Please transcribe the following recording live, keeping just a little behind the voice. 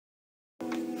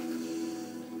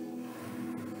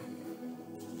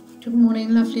Good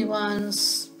morning, lovely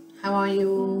ones. How are you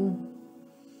all?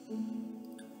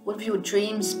 What have your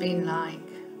dreams been like?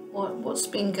 What's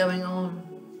been going on?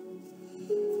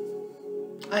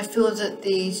 I feel that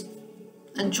the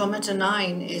Andromeda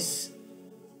 9 is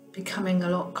becoming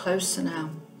a lot closer now.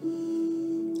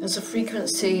 There's a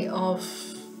frequency of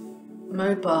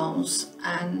mobiles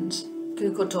and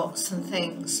Google Docs and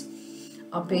things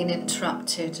are being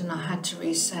interrupted, and I had to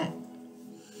reset.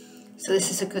 So this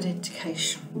is a good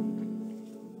indication.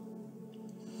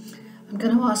 I'm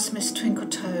going to ask Miss Twinkle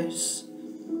Toes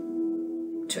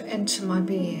to enter my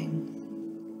being.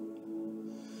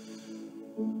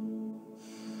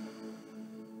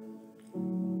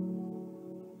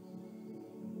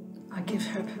 I give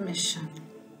her permission.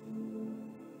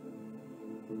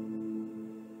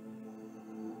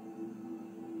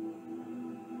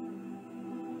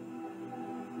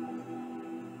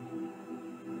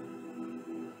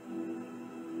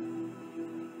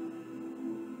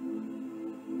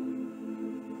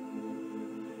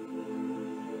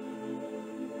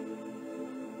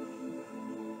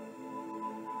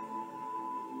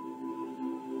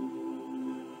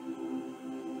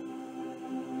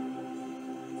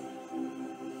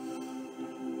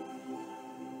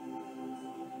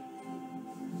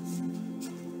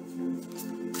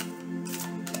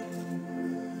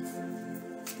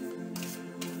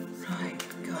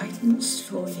 Guidance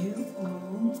for you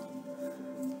all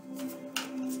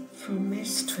from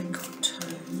Miss Twinkle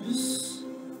Toes.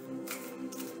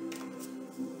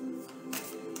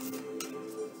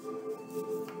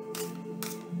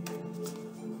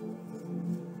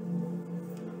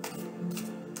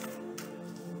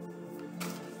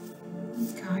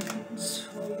 Guidance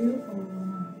for you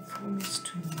all from Miss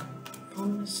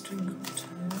Twinkle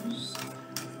Toes,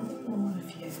 for all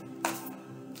of you.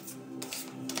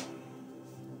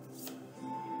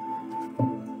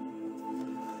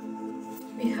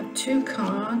 We have two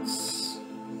cards.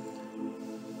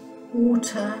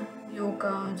 Water your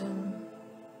garden.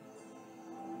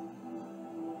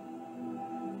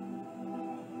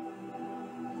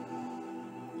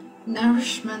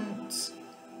 Nourishment,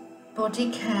 body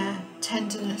care,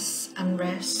 tenderness and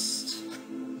rest.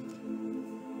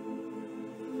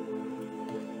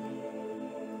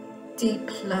 Deep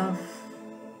love.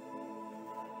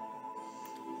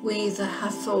 We the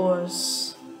Hathors.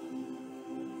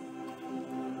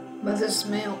 Mother's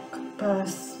milk,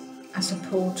 birth as a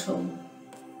portal.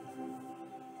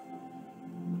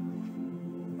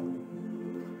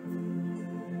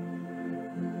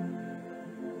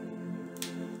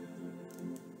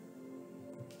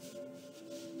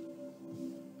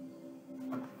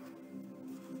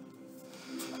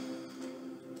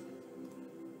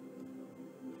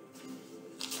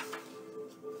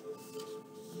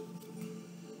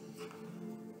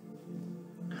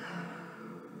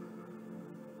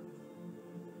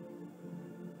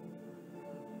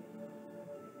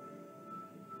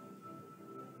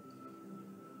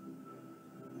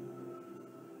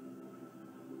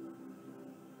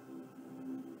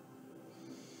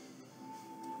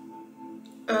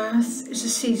 Earth is a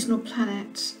seasonal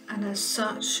planet, and as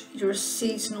such, you're a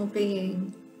seasonal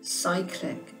being,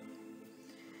 cyclic.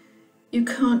 You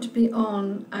can't be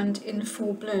on and in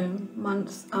full bloom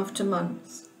month after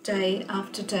month, day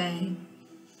after day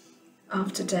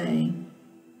after day.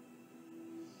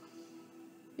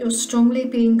 You're strongly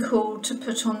being called to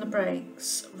put on the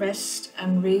brakes, rest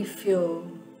and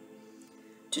refuel,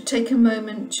 to take a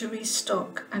moment to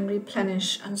restock and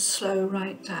replenish and slow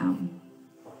right down.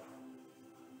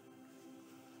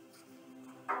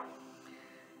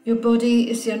 Your body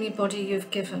is the only body you've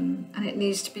given, and it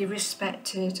needs to be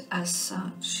respected as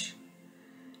such.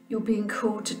 You're being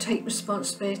called to take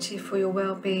responsibility for your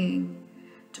well-being,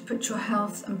 to put your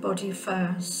health and body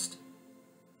first.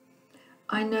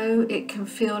 I know it can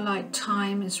feel like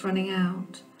time is running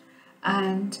out,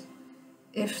 and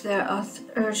if there are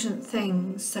urgent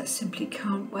things that simply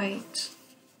can't wait.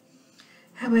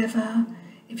 However,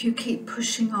 if you keep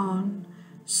pushing on,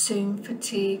 soon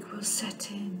fatigue will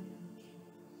set in.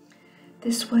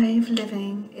 This way of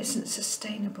living isn't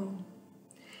sustainable.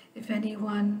 If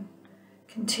anyone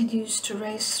continues to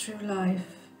race through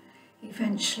life,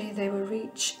 eventually they will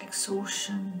reach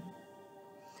exhaustion,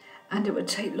 and it would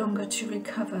take longer to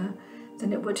recover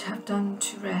than it would have done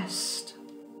to rest.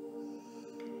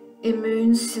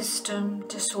 Immune system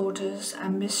disorders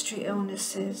and mystery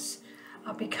illnesses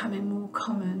are becoming more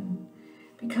common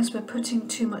because we're putting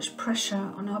too much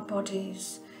pressure on our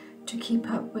bodies to keep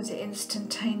up with the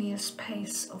instantaneous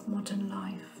pace of modern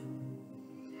life.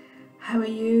 How are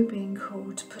you being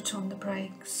called to put on the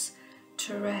brakes,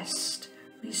 to rest,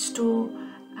 restore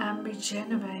and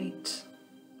regenerate?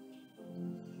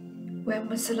 When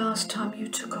was the last time you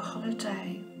took a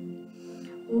holiday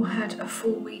or had a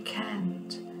full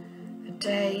weekend, a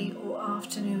day or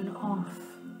afternoon off?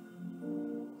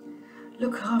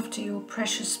 Look after your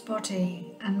precious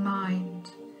body and mind.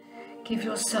 Give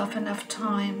yourself enough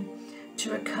time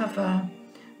to recover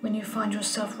when you find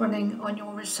yourself running on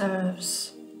your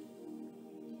reserves.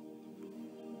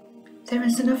 There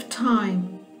is enough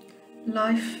time.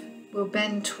 Life will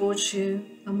bend towards you,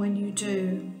 and when you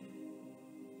do,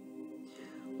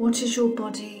 what is your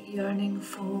body yearning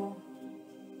for?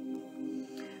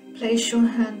 Place your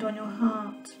hand on your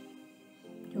heart.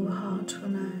 Your heart will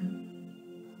know.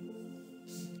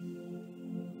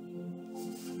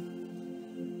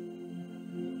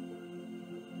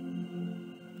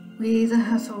 We the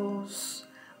Hathors,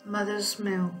 mother's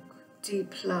milk,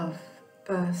 deep love,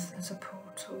 birth as a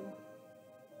portal.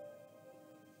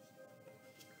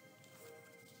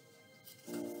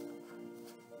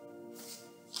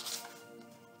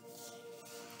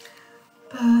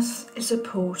 Birth is a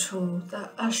portal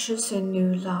that ushers in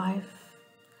new life.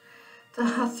 The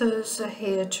Hathors are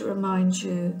here to remind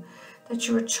you that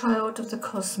you're a child of the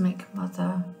Cosmic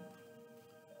Mother,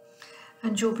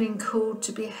 and you're being called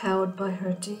to be held by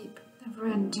her deep,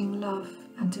 never-ending love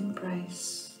and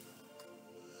embrace.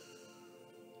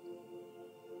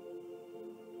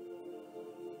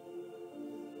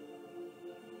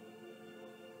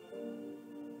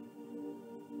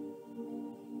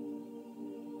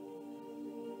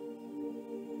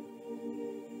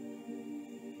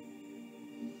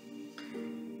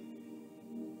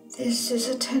 This is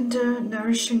a tender,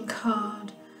 nourishing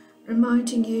card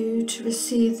reminding you to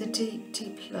receive the deep,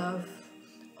 deep love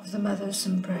of the mother's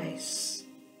embrace.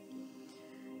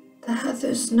 The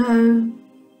Hathors know,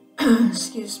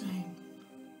 excuse me,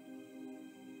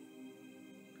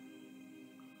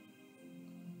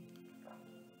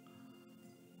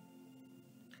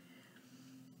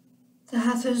 the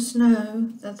Hathors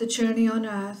know that the journey on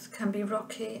earth can be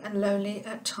rocky and lonely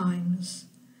at times,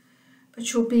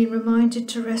 but you're being reminded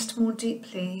to rest more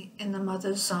deeply in the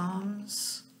mother's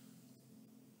arms.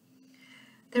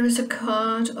 There is a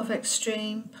card of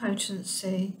extreme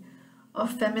potency,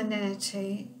 of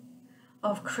femininity,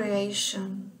 of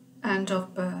creation, and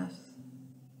of birth.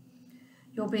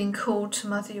 You're being called to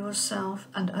mother yourself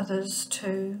and others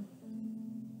too,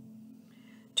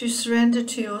 to surrender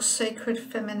to your sacred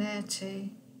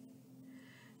femininity,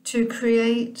 to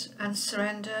create and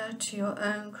surrender to your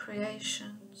own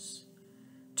creations,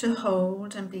 to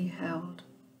hold and be held.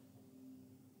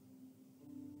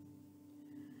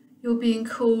 You're being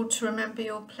called to remember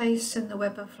your place in the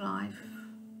web of life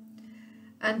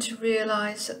and to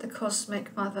realize that the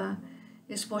Cosmic Mother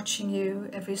is watching you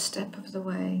every step of the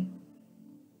way.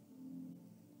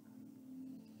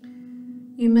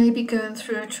 You may be going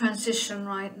through a transition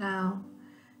right now,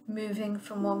 moving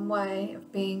from one way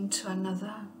of being to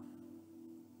another.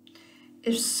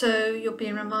 If so, you're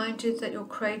being reminded that you're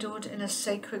cradled in a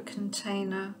sacred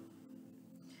container,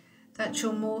 that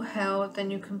you're more held than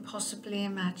you can possibly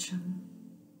imagine,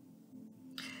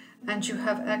 and you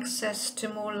have access to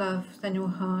more love than your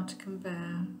heart can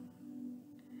bear.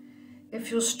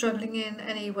 If you're struggling in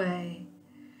any way,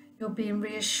 you're being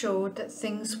reassured that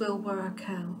things will work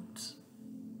out.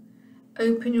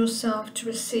 Open yourself to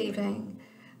receiving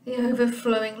the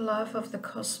overflowing love of the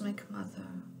Cosmic Mother,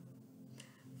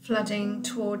 flooding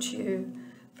towards you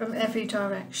from every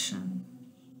direction.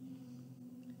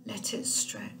 Let it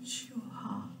stretch your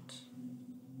heart.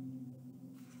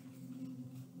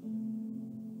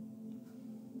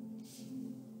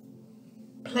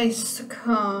 Place the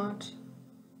card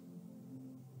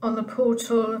on the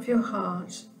portal of your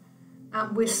heart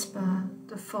and whisper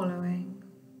the following.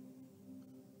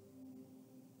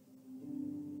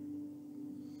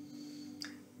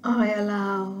 I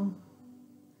allow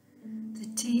the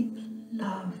deep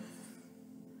love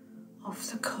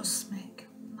of the Cosmic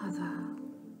Mother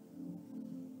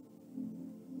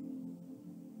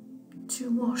to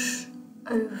wash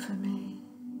over me.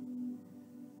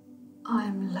 I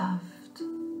am loved.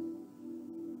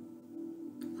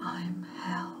 I am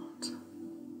held.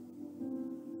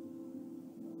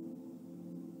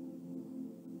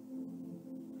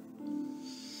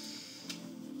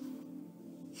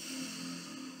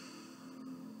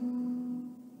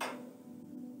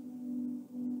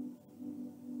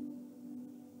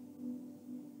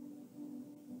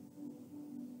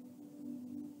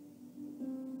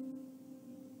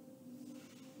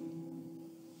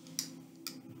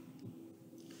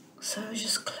 So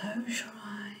just close your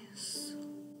eyes.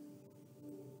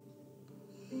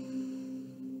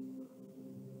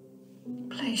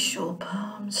 Place your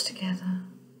palms together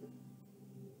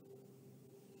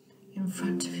in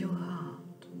front of your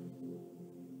heart.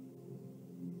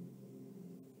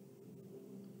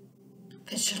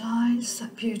 Visualize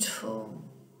that beautiful,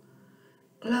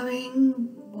 glowing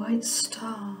white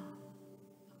star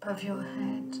above your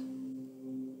head.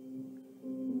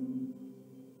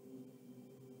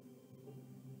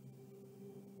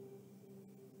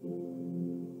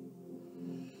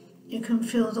 You can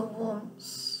feel the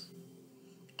warmth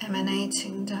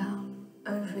emanating down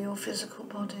over your physical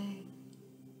body,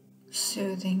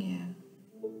 soothing you.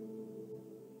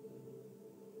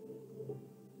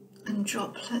 And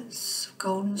droplets of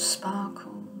golden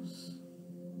sparkles,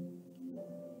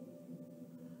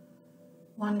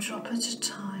 one drop at a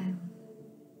time,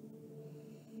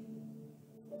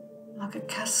 like a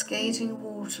cascading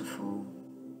waterfall,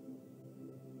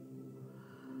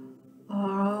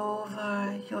 or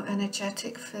over your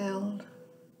energetic field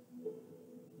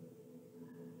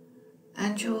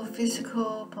and your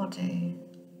physical body.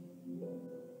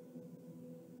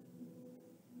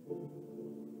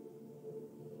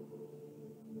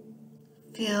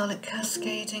 Feel it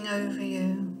cascading over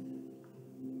you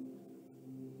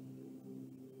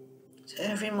to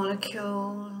every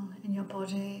molecule in your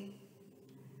body,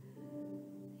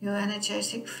 your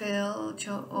energetic field,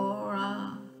 your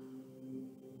aura.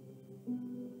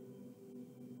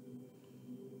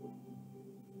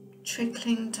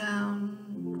 Trickling down,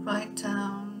 right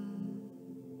down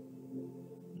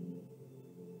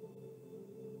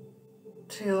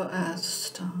to your Earth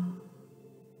star.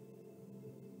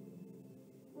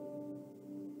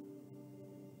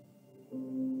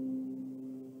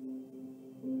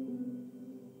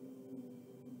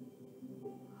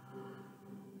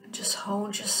 And just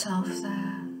hold yourself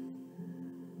there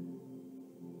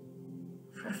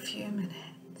for a few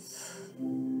minutes.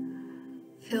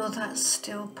 Feel that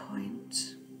still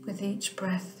point with each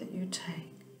breath that you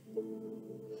take.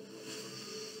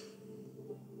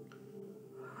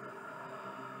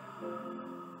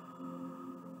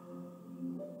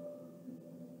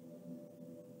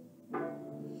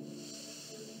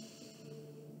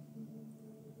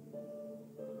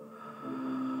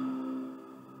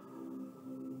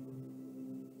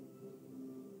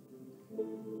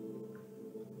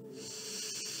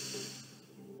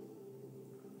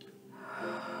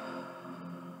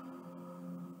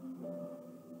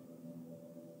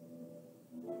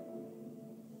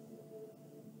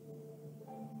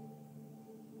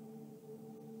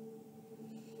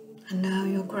 And now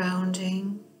you're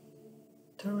grounding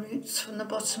the roots from the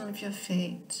bottom of your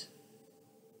feet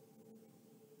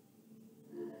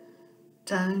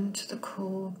down to the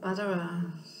core of Mother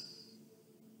Earth.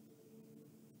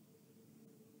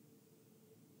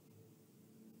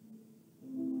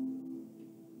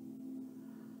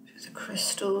 Through the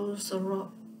crystals, the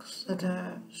rocks, the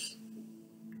dirt,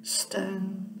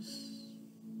 stones,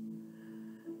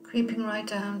 creeping right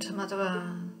down to Mother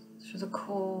Earth, through the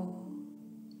core.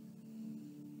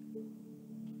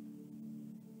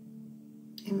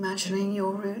 Imagining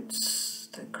your roots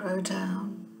that grow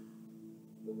down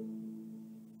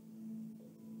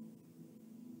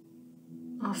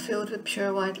are filled with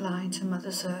pure white light and Mother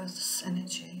Earth's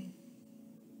energy.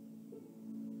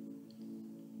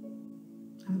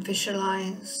 And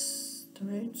visualize the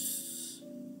roots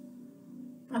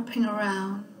wrapping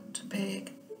around a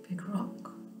big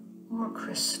rock or a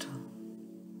crystal,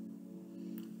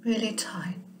 really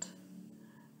tight,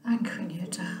 anchoring you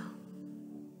down.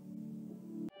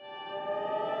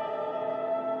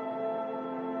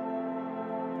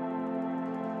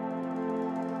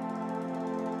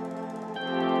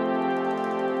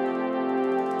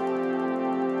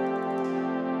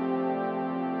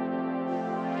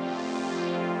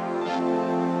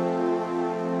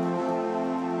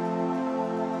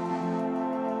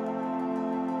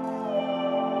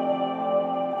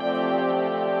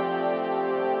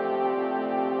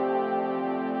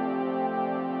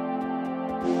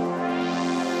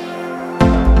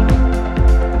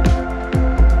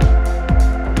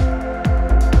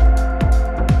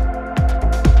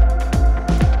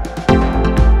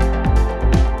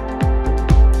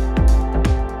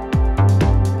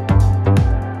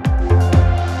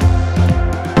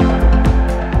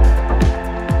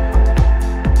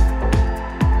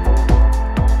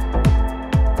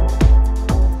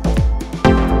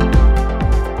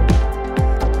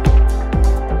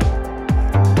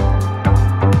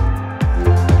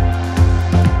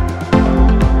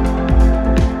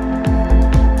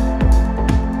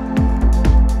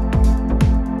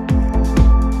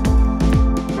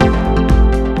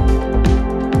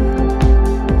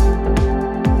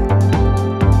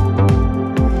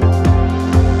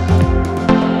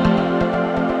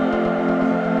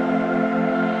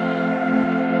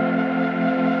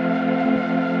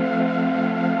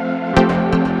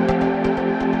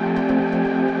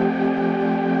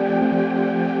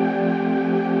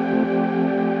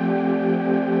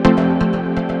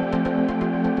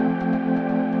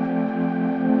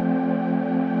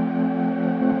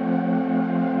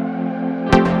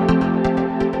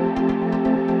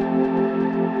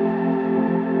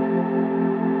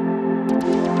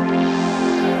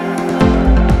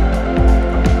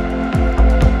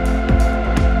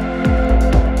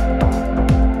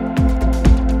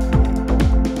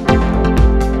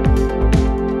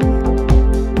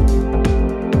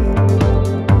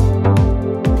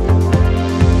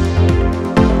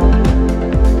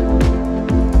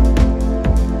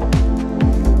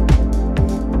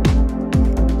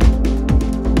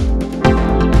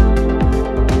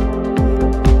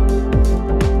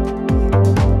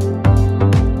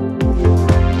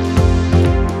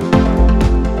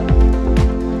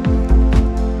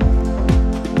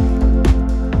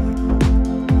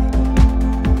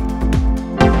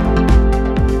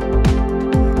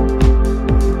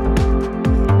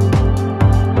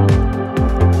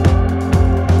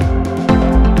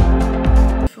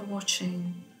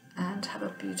 watching and have a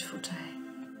beautiful day.